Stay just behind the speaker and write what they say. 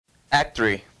Act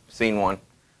 3, Scene 1.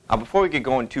 Before we get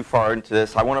going too far into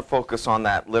this, I want to focus on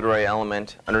that literary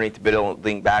element underneath the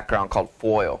building background called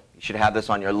foil. You should have this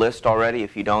on your list already.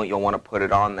 If you don't, you'll want to put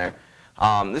it on there.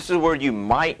 This is a word you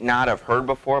might not have heard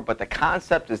before, but the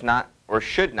concept is not, or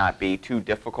should not be, too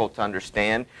difficult to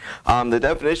understand. The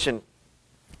definition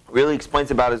really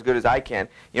explains about as good as I can.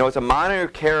 You know, it's a minor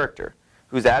character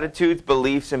whose attitudes,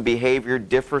 beliefs, and behavior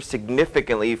differ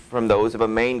significantly from those of a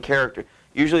main character.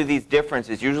 Usually these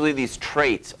differences, usually these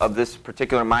traits of this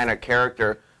particular minor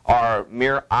character are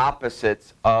mere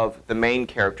opposites of the main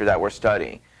character that we're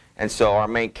studying. And so our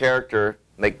main character,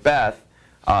 Macbeth,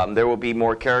 there will be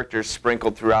more characters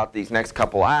sprinkled throughout these next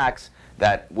couple acts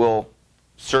that will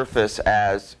surface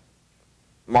as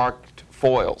marked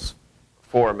foils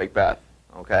for Macbeth.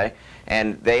 Okay?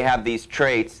 And they have these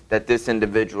traits that this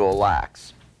individual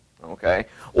lacks. Okay?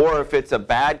 Or if it's a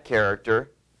bad character,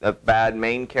 a bad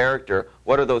main character,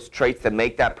 what are those traits that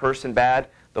make that person bad?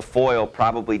 The foil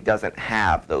probably doesn't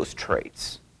have those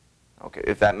traits. Okay,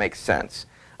 if that makes sense.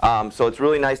 So it's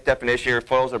really nice definition here.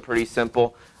 Foils are pretty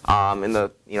simple.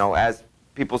 As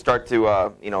people start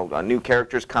to, new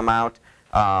characters come out,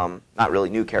 not really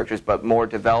new characters, but more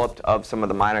developed of some of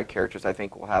the minor characters, I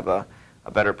think we'll have a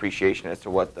better appreciation as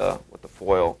to what the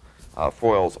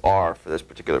foils are for this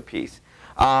particular piece.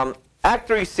 Act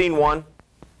 3, Scene 1.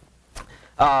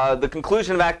 The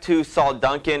conclusion of Act 2 saw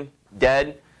Duncan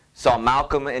dead, saw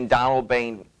Malcolm and Donald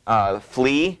Bain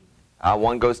flee.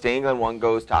 One goes to England, one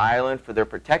goes to Ireland for their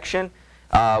protection.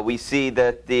 We see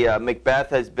that the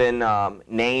Macbeth has been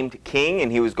named king,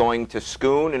 and he was going to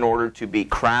Scone in order to be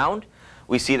crowned.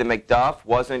 We see that Macduff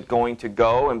wasn't going to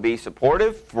go and be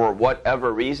supportive for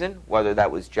whatever reason, whether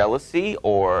that was jealousy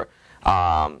or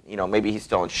maybe he's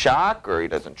still in shock or he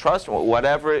doesn't trust,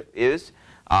 whatever it is.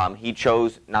 He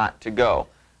chose not to go.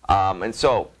 And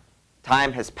so,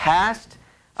 time has passed.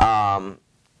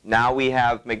 Now we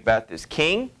have Macbeth as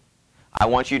king. I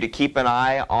want you to keep an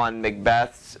eye on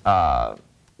Macbeth's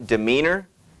demeanor,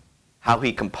 how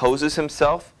he composes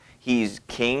himself. He's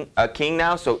a king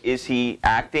now, so is he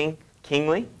acting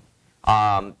kingly?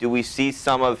 Do we see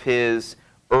some of his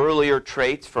earlier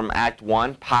traits from Act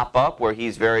 1 pop up, where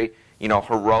he's very,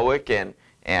 heroic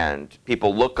and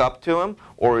people look up to him?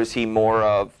 Or is he more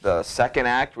of the second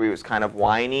act where he was kind of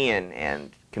whiny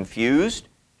and confused?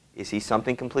 Is he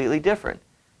something completely different?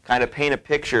 Kind of paint a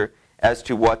picture as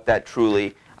to what that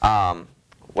truly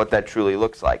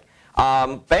looks like.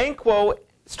 Banquo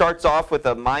starts off with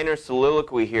a minor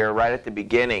soliloquy here right at the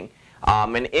beginning.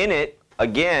 And in it,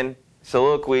 again,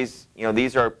 soliloquies,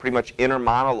 these are pretty much inner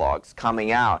monologues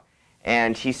coming out.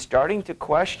 And he's starting to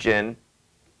question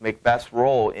Macbeth's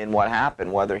role in what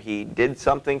happened, whether he did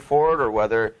something for it or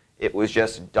whether it was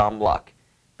just dumb luck.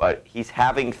 But he's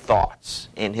having thoughts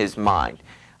in his mind.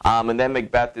 And then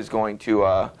Macbeth is going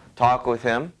to talk with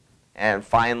him and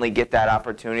finally get that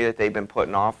opportunity that they've been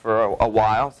putting off for a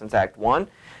while, since Act 1.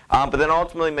 But then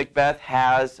ultimately Macbeth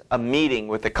has a meeting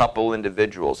with a couple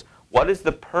individuals. What is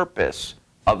the purpose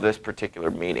of this particular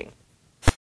meeting?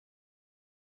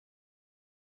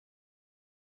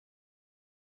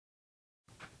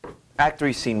 Act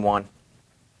 3, Scene 1.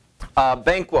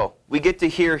 Banquo, we get to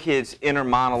hear his inner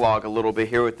monologue a little bit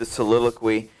here with the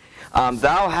soliloquy.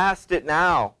 Thou hast it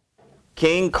now,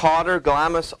 King, Cawdor,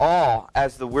 Glamis, all,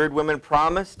 as the weird women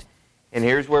promised. And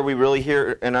here's where we really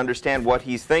hear and understand what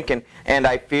he's thinking. And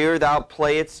I fear thou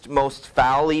playedst most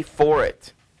foully for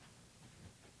it.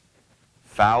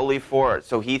 Foully for it.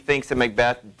 So he thinks that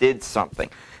Macbeth did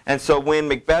something. And so when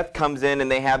Macbeth comes in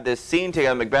and they have this scene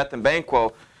together, Macbeth and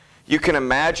Banquo, you can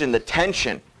imagine the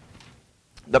tension,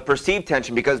 the perceived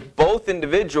tension, because both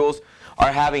individuals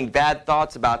are having bad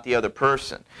thoughts about the other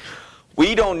person.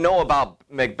 We don't know about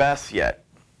Macbeth yet,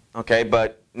 okay,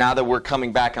 but now that we're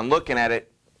coming back and looking at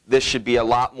it, this should be a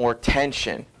lot more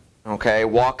tension, okay,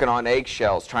 walking on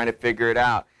eggshells, trying to figure it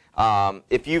out.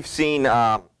 If you've seen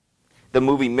the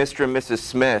movie Mr. and Mrs.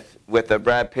 Smith with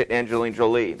Brad Pitt and Angelina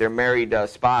Jolie, they're married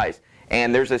spies.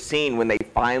 And there's a scene when they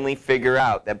finally figure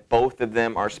out that both of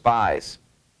them are spies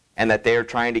and that they are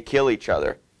trying to kill each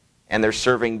other. And they're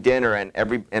serving dinner and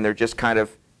they're just kind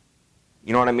of,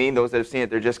 you know what I mean? Those that have seen it,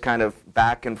 they're just kind of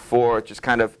back and forth, just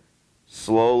kind of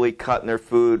slowly cutting their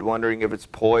food, wondering if it's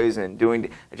poison,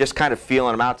 just kind of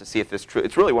feeling them out to see if it's true.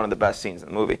 It's really one of the best scenes in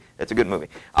the movie. It's a good movie.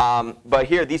 But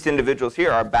here, these individuals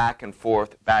here are back and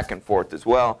forth as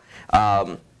well.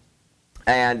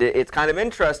 And it's kind of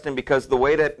interesting because the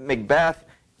way that Macbeth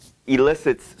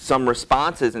elicits some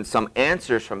responses and some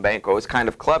answers from Banquo. It's kind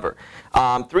of clever.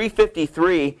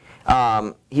 353,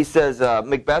 he says,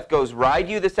 Macbeth goes, "Ride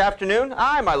you this afternoon?"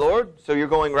 "Aye, my lord." "So you're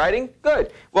going riding?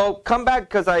 Good. Well, come back,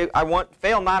 because I want,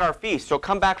 fail not our feast. So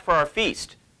come back for our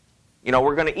feast. You know,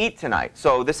 we're going to eat tonight.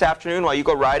 So this afternoon, while you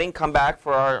go riding, come back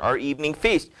for our evening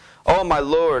feast." "Oh, my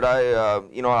lord,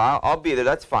 I'll be there.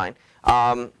 That's fine."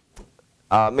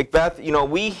 Macbeth,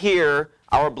 "We hear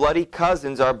our bloody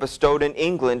cousins are bestowed in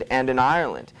England and in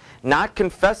Ireland, not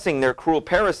confessing their cruel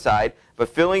parricide, but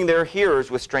filling their hearers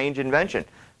with strange invention."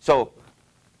 So,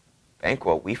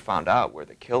 Banquo, we found out where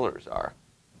the killers are.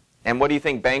 And what do you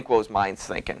think Banquo's mind's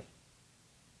thinking?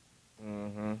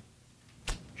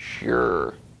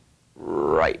 Sure.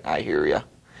 Right, I hear you.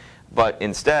 But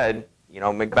instead,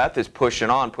 Macbeth is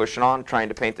pushing on, trying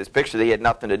to paint this picture that he had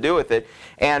nothing to do with it.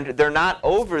 And they're not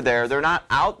over there, they're not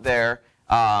out there,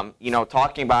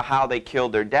 talking about how they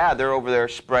killed their dad. They're over there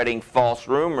spreading false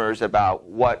rumors about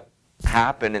what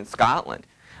happened in Scotland.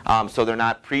 So they're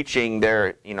not preaching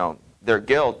their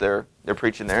guilt, they're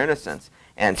preaching their innocence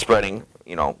and spreading,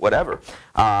 whatever.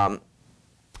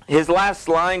 His last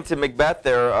line to Macbeth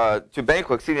there, to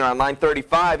Banquo, on line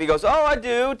 35, he goes, "Oh,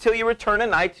 adieu, till you return at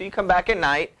night," so you come back at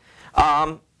night.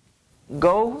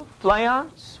 "Go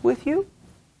Fleance with you?"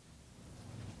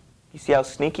 You see how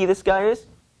sneaky this guy is?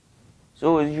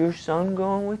 "So is your son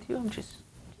going with you?" I'm just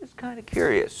kind of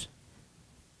curious.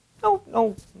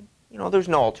 No, there's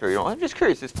no ulterior. I'm just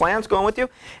curious. Is Fleance going with you?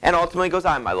 And ultimately goes,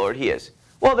 "Aye, my lord, he is."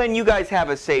 "Well, then you guys have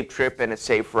a safe trip and a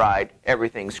safe ride.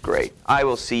 Everything's great. I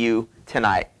will see you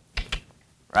tonight."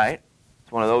 Right?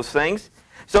 It's one of those things.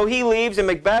 So he leaves, and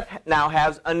Macbeth now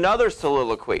has another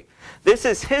soliloquy. This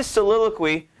is his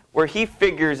soliloquy where he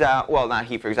figures out, well, not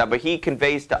he figures out, but he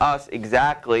conveys to us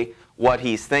exactly what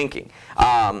he's thinking.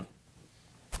 Our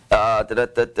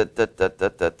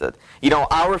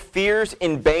fears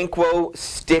in Banquo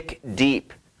stick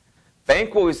deep.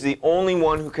 Banquo is the only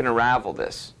one who can unravel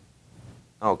this.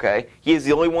 Okay? He is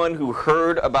the only one who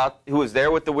who was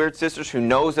there with the Weird Sisters, who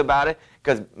knows about it,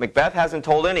 because Macbeth hasn't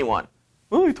told anyone.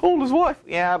 "Well, he told his wife."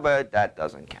 Yeah, but that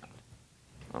doesn't count.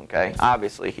 Okay?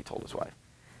 Obviously, he told his wife.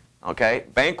 Okay?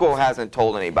 Banquo hasn't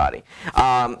told anybody.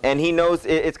 And he knows,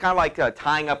 it's kind of like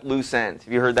tying up loose ends.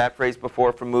 Have you heard that phrase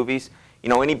before from movies?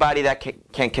 Anybody that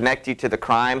can connect you to the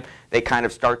crime, they kind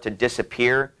of start to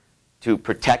disappear to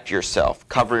protect yourself,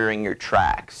 covering your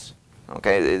tracks.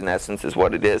 Okay? In essence is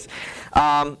what it is.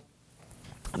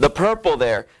 The purple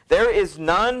there. "There is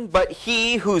none but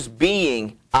he whose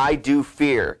being I do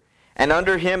fear. And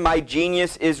under him my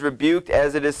genius is rebuked,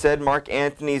 as it is said Mark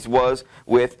Antony's was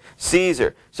with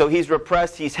Caesar." So he's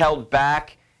repressed, he's held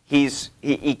back, he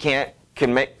can't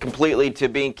commit completely to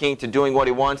being king, to doing what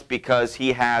he wants, because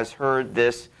he has heard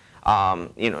this,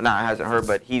 not hasn't heard,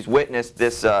 but he's witnessed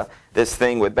this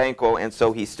thing with Banquo, and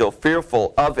so he's still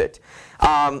fearful of it.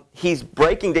 He's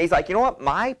breaking days like, what?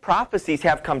 My prophecies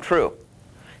have come true.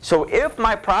 So if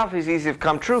my prophecies have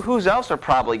come true, whose else are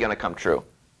probably going to come true?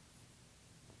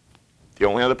 The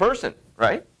only other person,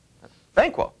 right?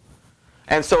 Banquo.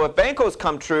 And so if Banquo's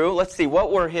come true, let's see,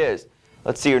 what were his?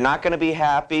 Let's see, you're not going to be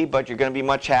happy, but you're going to be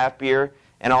much happier.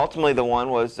 And ultimately the one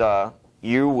was,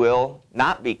 you will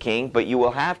not be king, but you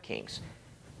will have kings.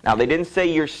 Now they didn't say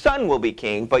your son will be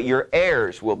king, but your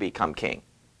heirs will become king.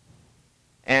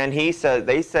 And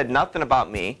they said nothing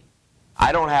about me.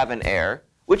 I don't have an heir.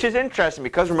 Which is interesting,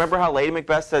 because remember how Lady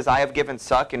Macbeth says, "I have given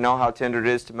suck and know how tender it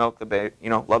is to milk the babe,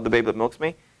 love the babe that milks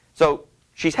me." So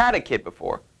she's had a kid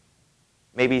before.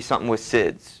 Maybe something with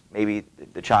SIDS. Maybe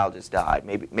the child just died.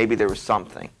 Maybe there was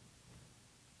something.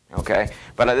 Okay?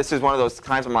 But this is one of those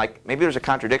times I'm like, maybe there's a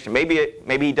contradiction. Maybe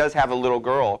he does have a little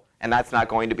girl, and that's not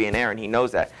going to be an heir, and he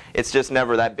knows that. It's just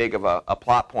never that big of a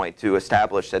plot point to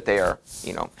establish that they are,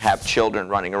 have children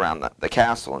running around the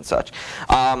castle and such.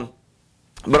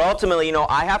 But ultimately,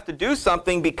 I have to do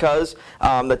something, because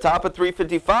the top of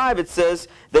 355, it says,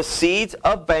 "The seeds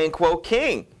of Banquo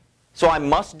king." So I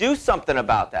must do something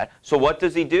about that. So what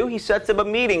does he do? He sets up a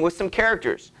meeting with some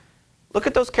characters. Look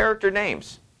at those character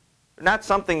names. They're not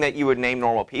something that you would name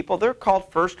normal people. They're called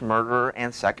first murderer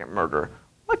and second murderer.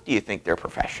 What do you think their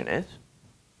profession is?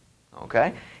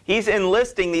 Okay? He's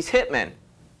enlisting these hitmen,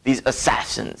 these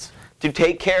assassins, to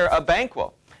take care of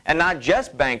Banquo. And not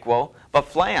just Banquo, but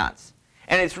Fleance.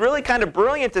 And it's really kind of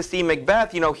brilliant to see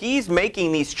Macbeth, he's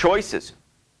making these choices.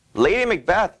 Lady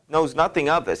Macbeth knows nothing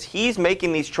of this. He's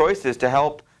making these choices to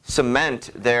help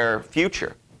cement their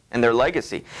future and their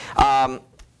legacy.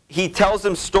 He tells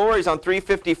them stories on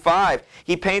 355.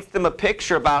 He paints them a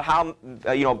picture about how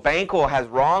Banquo has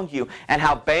wronged you, and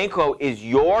how Banquo is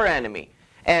your enemy.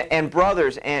 And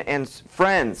brothers and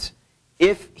friends,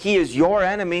 if he is your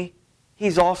enemy,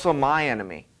 he's also my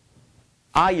enemy.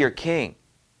 I, your king.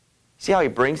 See how he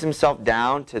brings himself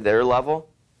down to their level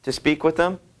to speak with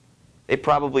them? They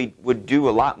probably would do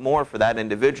a lot more for that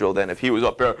individual than if he was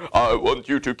up there, I want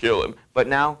you to kill him. But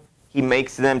now he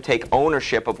makes them take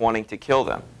ownership of wanting to kill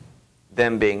them.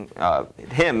 Them being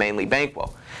him, mainly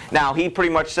Banquo. Now he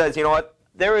pretty much says, you know what?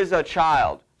 There is a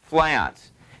child, Fleance.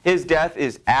 His death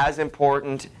is as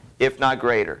important, if not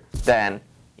greater, than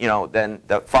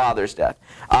the father's death.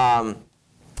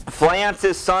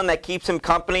 Fleance's son that keeps him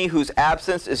company, whose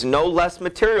absence is no less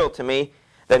material to me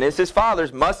than is his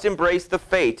father's, must embrace the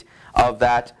fate of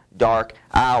that dark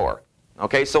hour.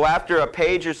 Okay, so after a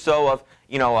page or so of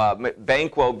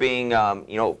Banquo being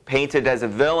painted as a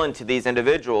villain to these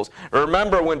individuals,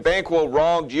 remember when Banquo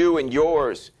wronged you and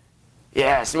yours?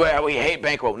 Yes, well, we hate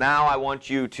Banquo. Now I want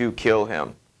you to kill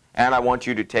him, and I want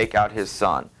you to take out his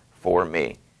son for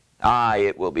me. Aye,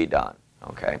 it will be done.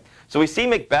 Okay, so we see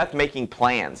Macbeth making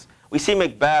plans. We see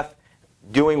Macbeth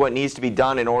doing what needs to be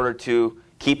done in order to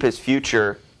keep his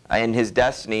future and his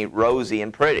destiny rosy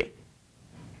and pretty.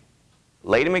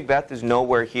 Lady Macbeth is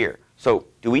nowhere here. So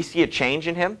do we see a change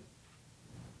in him?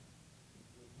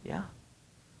 Yeah.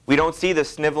 We don't see the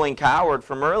sniveling coward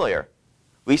from earlier.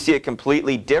 We see a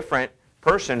completely different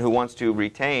person who wants to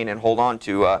retain and hold on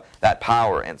to that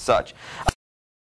power and such.